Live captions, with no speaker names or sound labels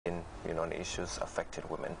on the issues affecting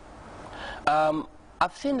women?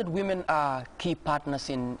 I've seen that women are key partners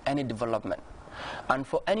in any development. And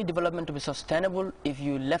for any development to be sustainable, if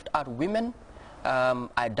you left out women,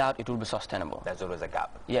 I doubt it will be sustainable. There's always a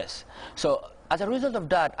gap. Yes. So as a result of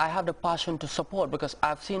that, I have the passion to support, because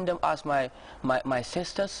I've seen them as my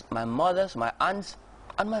sisters, my mothers, my aunts,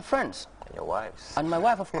 and my friends. And your wives. And my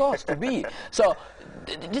wife, of course, to be. So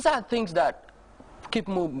these are things that keep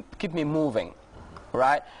me moving,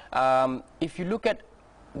 right? If you look at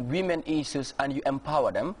women issues and you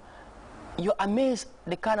empower them, you're amazed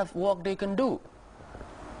the kind of work they can do.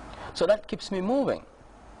 So that keeps me moving.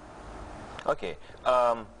 Okay,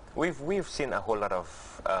 we've seen a whole lot of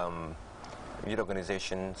youth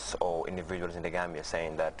organizations or individuals in the Gambia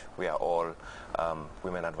saying that we are all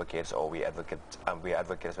women advocates, or we are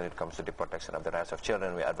advocates when it comes to the protection of the rights of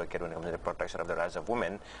children, we advocate when it comes to the protection of the rights of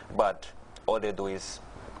women, but all they do is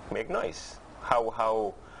make noise.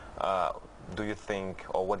 How do you think,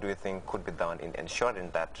 or what do you think could be done in ensuring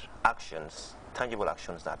that actions, tangible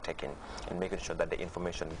actions, are taken in making sure that the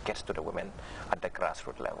information gets to the women at the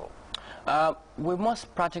grassroots level? We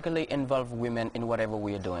must practically involve women in whatever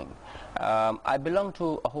we are doing. I belong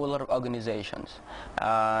to a whole lot of organizations,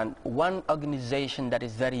 and one organization that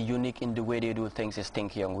is very unique in the way they do things is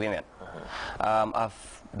Think Young Women.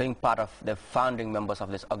 I've been part of the founding members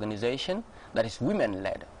of this organization that is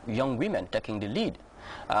women-led, young women taking the lead,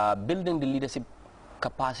 building the leadership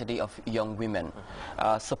capacity of young women,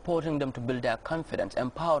 supporting them to build their confidence,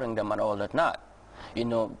 empowering them and all that not.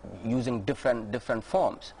 Using different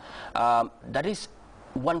forms. That is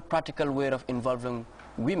one practical way of involving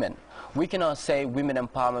women. We cannot say women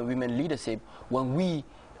empowerment, women leadership when we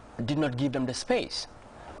did not give them the space.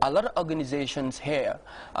 A lot of organizations here,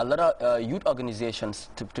 a lot of youth organizations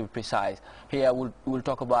to be precise, here will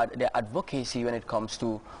talk about their advocacy when it comes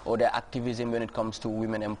to, or their activism when it comes to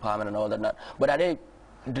women empowerment and all that not. But are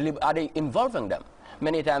they involving them?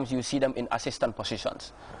 Many times you see them in assistant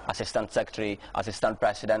positions, assistant secretary, assistant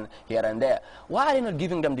president, here and there. Why are they not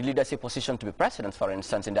giving them the leadership position to be presidents, for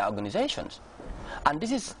instance, in their organizations? And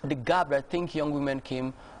this is the gap that I think Young Women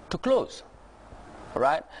came to close,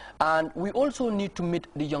 right? And we also need to meet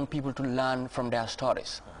the young people to learn from their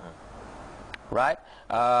stories, right?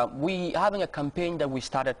 We having a campaign that we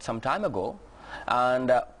started some time ago,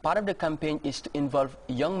 and part of the campaign is to involve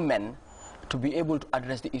young men to be able to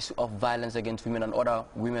address the issue of violence against women and other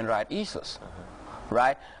women rights issues,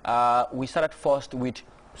 right? We started first with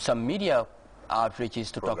some media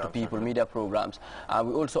outreaches to talk to people, media programs.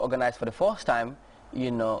 We also organized for the first time,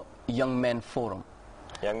 Young Men Forum.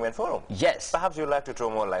 Young Men Forum? Yes. Perhaps you'd like to throw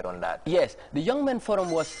more light on that. Yes. The Young Men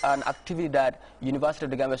Forum was an activity that University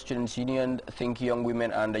of the Gambia Students Union, Think Young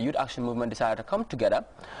Women, and the Youth Action Movement decided to come together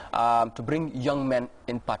to bring young men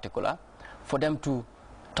in particular, for them to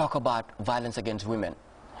talk about violence against women.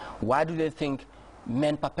 Why do they think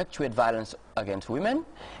men perpetuate violence against women?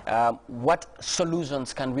 What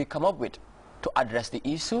solutions can we come up with to address the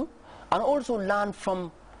issue? And also learn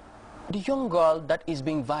from the young girl that is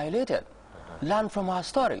being violated. Learn from her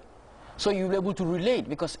story. So you'll be able to relate,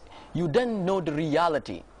 because you then know the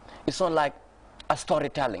reality. It's not like a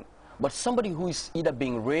storytelling, but somebody who is either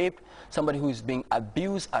being raped, somebody who is being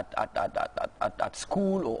abused at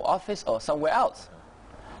school or office or somewhere else.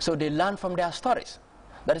 So they learn from their stories.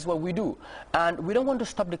 That is what we do. And we don't want to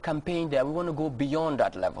stop the campaign there. We want to go beyond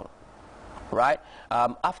that level, right?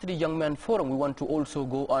 After the Young Men Forum, we want to also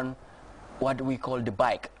go on what we call the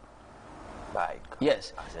bike. Bike?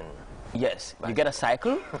 Yes. As in yes. bike. You get a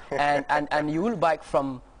cycle, and you will bike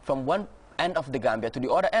from one end of the Gambia to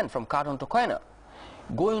the other end, from Carton to Koina,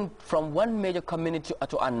 going from one major community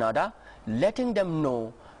to another, letting them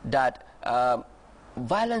know that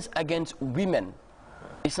violence against women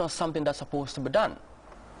it's not something that's supposed to be done.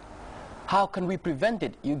 How can we prevent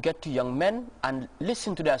it? You get to young men and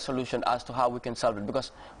listen to their solution as to how we can solve it,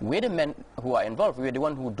 because we're the men who are involved, we're the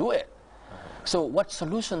ones who do it. So what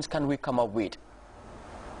solutions can we come up with?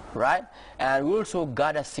 Right? And we also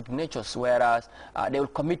gather signatures, whereas they will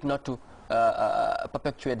commit not to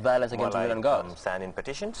perpetuate violence against women and girls. Signing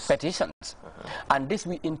petitions? Petitions. And this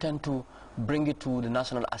we intend to bring it to the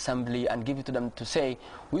National Assembly and give it to them to say,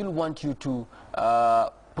 we'll want you to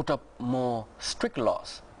put up more strict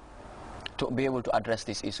laws to be able to address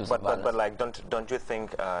these issues of violence. But like, don't you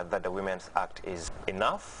think that the Women's Act is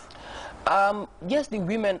enough? Yes, the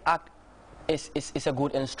Women's Act is a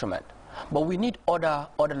good instrument, but we need other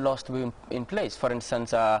laws to be in place. For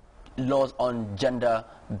instance, laws on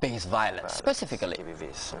gender-based violence, specifically.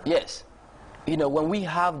 GBVs. Yes. You know, when we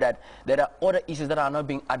have that, there are other issues that are not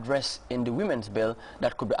being addressed in the Women's Bill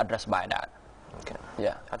that could be addressed by that. Okay.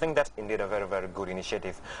 Yeah. I think that's indeed a very, very good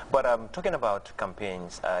initiative. But talking about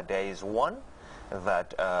campaigns, there is one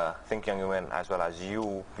that Think Young Women, as well as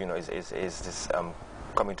you know, is this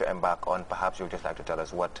coming to embark on. Perhaps you'd just like to tell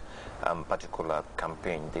us what particular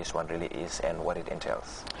campaign this one really is and what it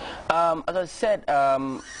entails. As I said,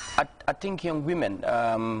 I Think Young Women,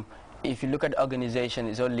 if you look at the organization,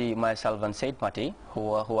 it's only myself and Said Mati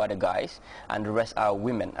who are the guys, and the rest are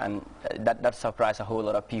women. And that surprised a whole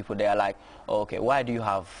lot of people. They are like, oh, okay, why do you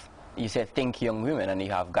have, you said Think Young Women and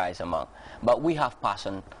you have guys among. But we have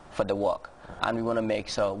passion for the work, and we want to make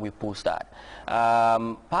sure we push that.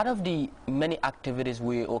 Part of the many activities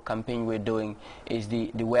or campaign we're doing is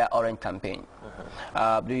the Wear Orange campaign.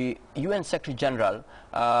 The UN Secretary General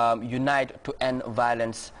Unite to End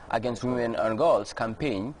Violence Against Women and Girls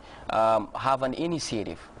campaign have an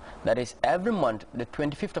initiative that is every month, the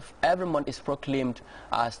 25th of every month is proclaimed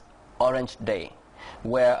as Orange Day,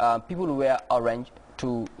 where people wear orange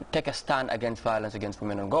to take a stand against violence against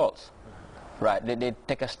women and girls. Right, they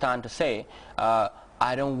take a stand to say,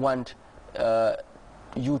 I don't want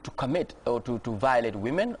you to commit or to violate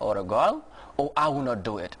women or a girl, or I will not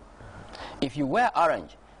do it. If you wear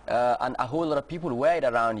orange and a whole lot of people wear it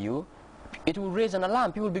around you, it will raise an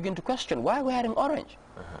alarm. People begin to question, why wearing orange?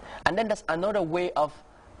 And then that's another way of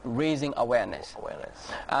raising awareness.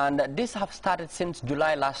 And this have started since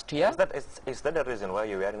July last year. Is that the reason why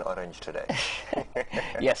you're wearing orange today?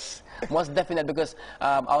 Yes, most definitely, because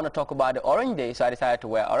I want to talk about the Orange Day, so I decided to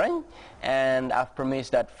wear orange, and I've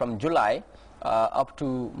promised that from July up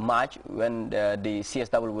to March, when the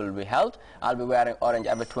CSW will be held, I'll be wearing orange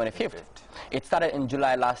every 25th. It started in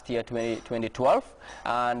July last year, 2012,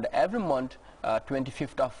 and every month,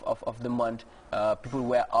 25th of the month, people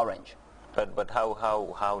wear orange. But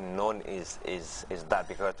how known is that?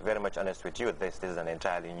 Because to be very much honest with you, this is an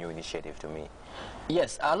entirely new initiative to me.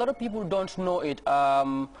 Yes, a lot of people don't know it.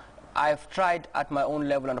 I've tried at my own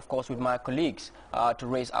level and of course with my colleagues to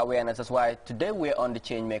raise awareness. That's why today we're on the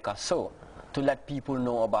Changemaker Show, to let people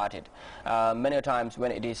know about it. Many times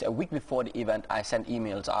when it is a week before the event, I send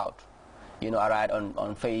emails out. You know, I write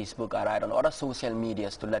on Facebook, I write on other social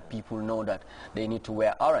medias to let people know that they need to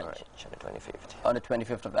wear orange. On the 25th. On the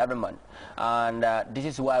 25th of every month. And this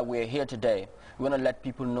is why we're here today. We want to let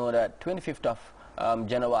people know that 25th of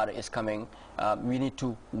January is coming. We need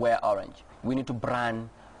to wear orange. We need to brand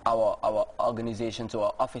our organizations or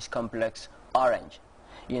our office complex orange.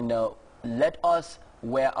 You know, let us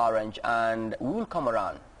wear orange and we will come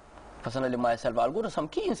around. Personally, myself, I'll go to some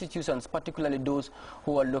key institutions, particularly those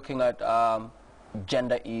who are looking at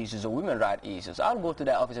gender issues or women rights issues. I'll go to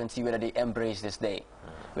their office and see whether they embrace this day,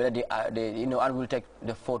 whether they you know, and we'll take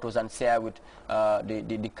the photos and share with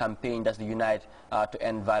the campaign, that's the Unite to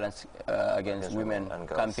End Violence Against Women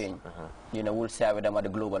campaign. You know, we'll share with them at the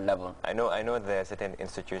global level. I know there are certain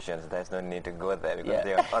institutions, there's no need to go there because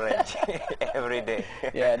they are orange every day.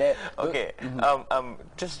 Yeah. Okay.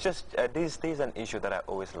 This is an issue that I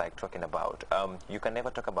always like talking about. You can never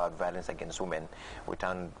talk about violence against women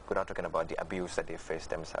without talking about the abuse that they face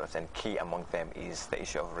themselves, and key among them is the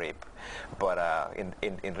issue of rape. But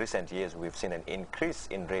in recent years, we've seen an increase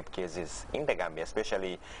in rape cases in the Gambia,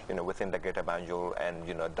 especially within the Greater Banjul and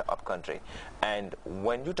the upcountry. And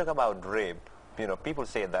when you talk about rape, people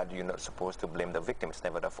say that you're not supposed to blame the victim. It's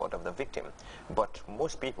never the fault of the victim. But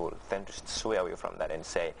most people tend to sway away from that and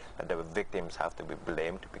say that the victims have to be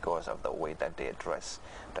blamed because of the way that they dress,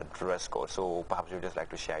 the dress code. So perhaps you'd just like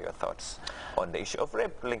to share your thoughts on the issue of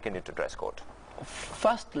rape, linking it to dress code.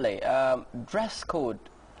 Firstly, dress code,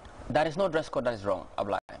 there is no dress code that is wrong,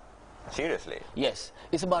 Ablai. Seriously? Yes.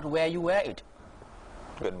 It's about where you wear it.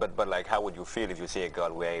 But like, how would you feel if you see a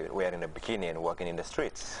girl wearing a bikini and walking in the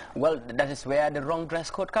streets? Well, that is where the wrong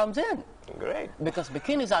dress code comes in. Great. Because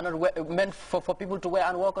bikinis are not meant for people to wear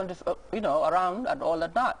and walk on this, around and all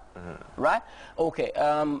of that. Right? Okay.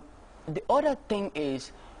 The other thing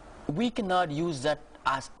is, we cannot use that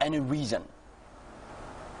as any reason.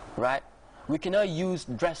 Right? We cannot use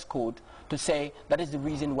dress code to say that is the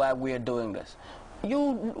reason why we are doing this.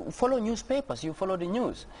 You follow newspapers, you follow the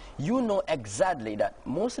news. You know exactly that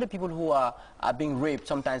most of the people who are being raped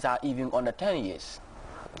sometimes are even under 10 years.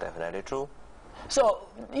 Definitely true. So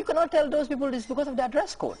you cannot tell those people this because of their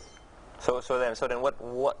dress code. So then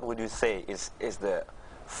what would you say is the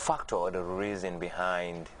factor or the reason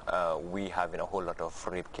behind we having a whole lot of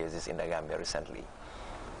rape cases in the Gambia recently?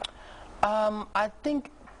 I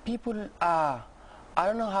think people are, I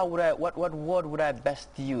don't know what word would I best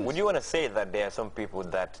use. Would you want to say that there are some people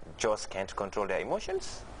that just can't control their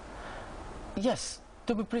emotions? Yes,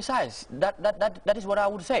 To be precise, that is what I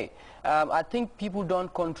would say. I think people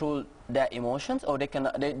don't control their emotions, or they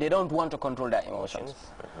don't want to control their emotions,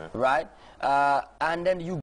 right? And then you